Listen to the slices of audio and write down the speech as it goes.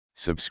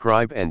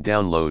Subscribe and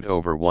download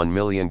over 1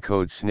 million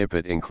code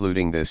snippet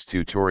including this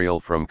tutorial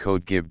from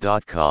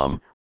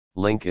codegive.com,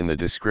 link in the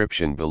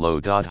description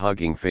below.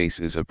 Hugging Face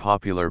is a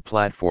popular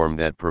platform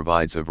that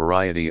provides a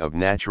variety of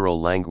natural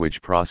language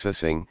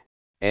processing,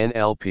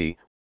 NLP,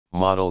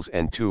 models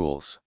and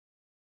tools.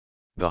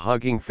 The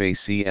Hugging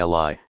Face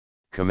CLI,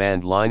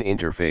 command line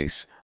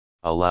interface,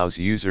 allows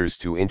users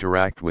to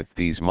interact with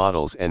these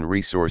models and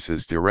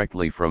resources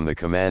directly from the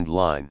command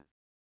line.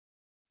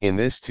 In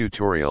this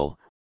tutorial,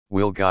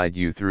 we'll guide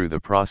you through the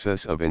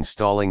process of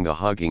installing the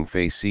Hugging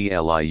Face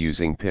CLI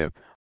using pip,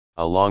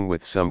 along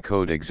with some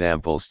code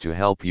examples to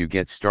help you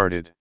get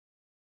started.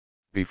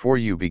 Before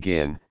you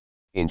begin,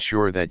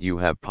 ensure that you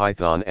have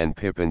Python and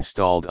pip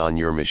installed on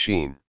your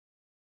machine.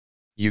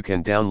 You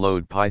can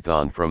download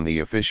Python from the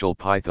official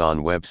Python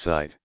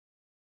website.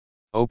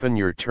 Open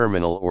your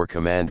terminal or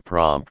command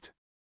prompt.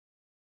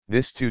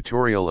 This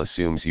tutorial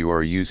assumes you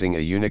are using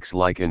a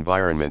Unix-like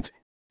environment,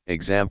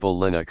 example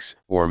Linux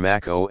or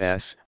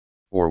macOS,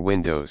 or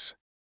Windows.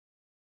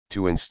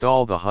 To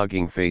install the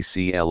Hugging Face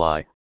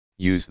CLI,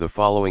 use the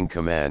following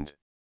command.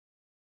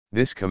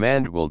 This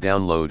command will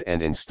download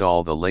and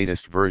install the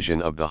latest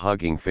version of the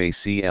Hugging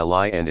Face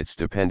CLI and its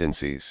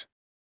dependencies.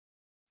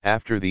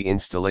 After the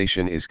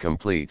installation is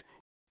complete,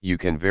 you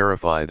can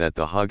verify that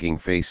the Hugging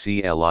Face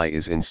CLI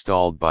is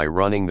installed by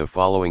running the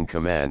following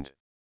command.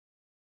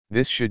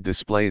 This should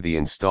display the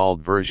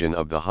installed version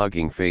of the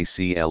Hugging Face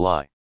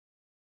CLI.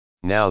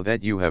 Now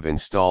that you have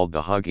installed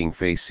the Hugging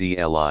Face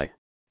CLI,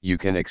 you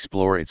can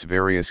explore its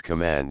various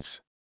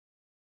commands.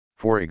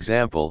 For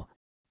example,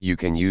 you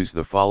can use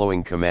the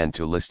following command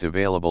to list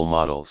available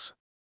models.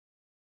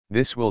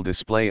 This will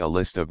display a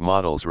list of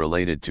models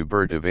related to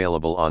BERT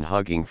available on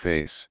Hugging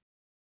Face.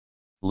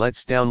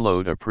 Let's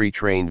download a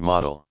pre-trained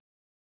model.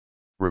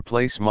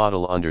 Replace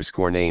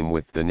model_name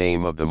with the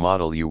name of the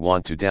model you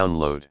want to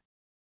download.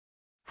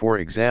 For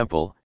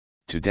example,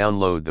 to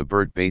download the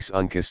BERT base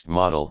uncast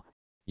model,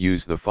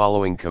 use the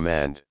following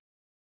command.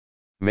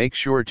 Make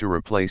sure to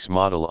replace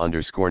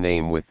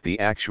model_name with the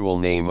actual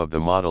name of the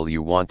model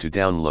you want to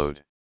download.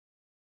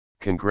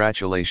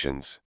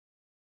 Congratulations!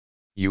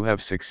 You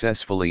have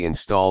successfully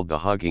installed the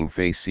Hugging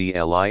Face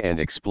CLI and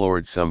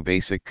explored some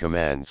basic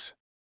commands.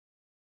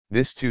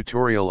 This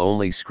tutorial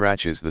only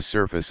scratches the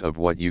surface of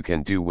what you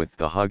can do with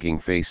the Hugging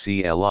Face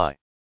CLI.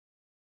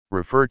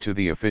 Refer to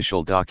the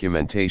official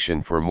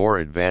documentation for more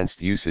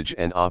advanced usage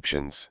and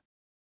options.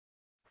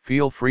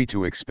 Feel free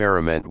to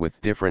experiment with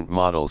different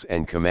models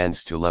and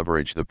commands to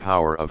leverage the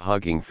power of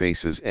Hugging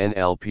Face's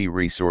NLP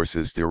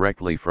resources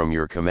directly from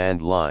your command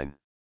line.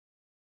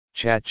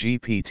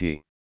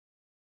 ChatGPT.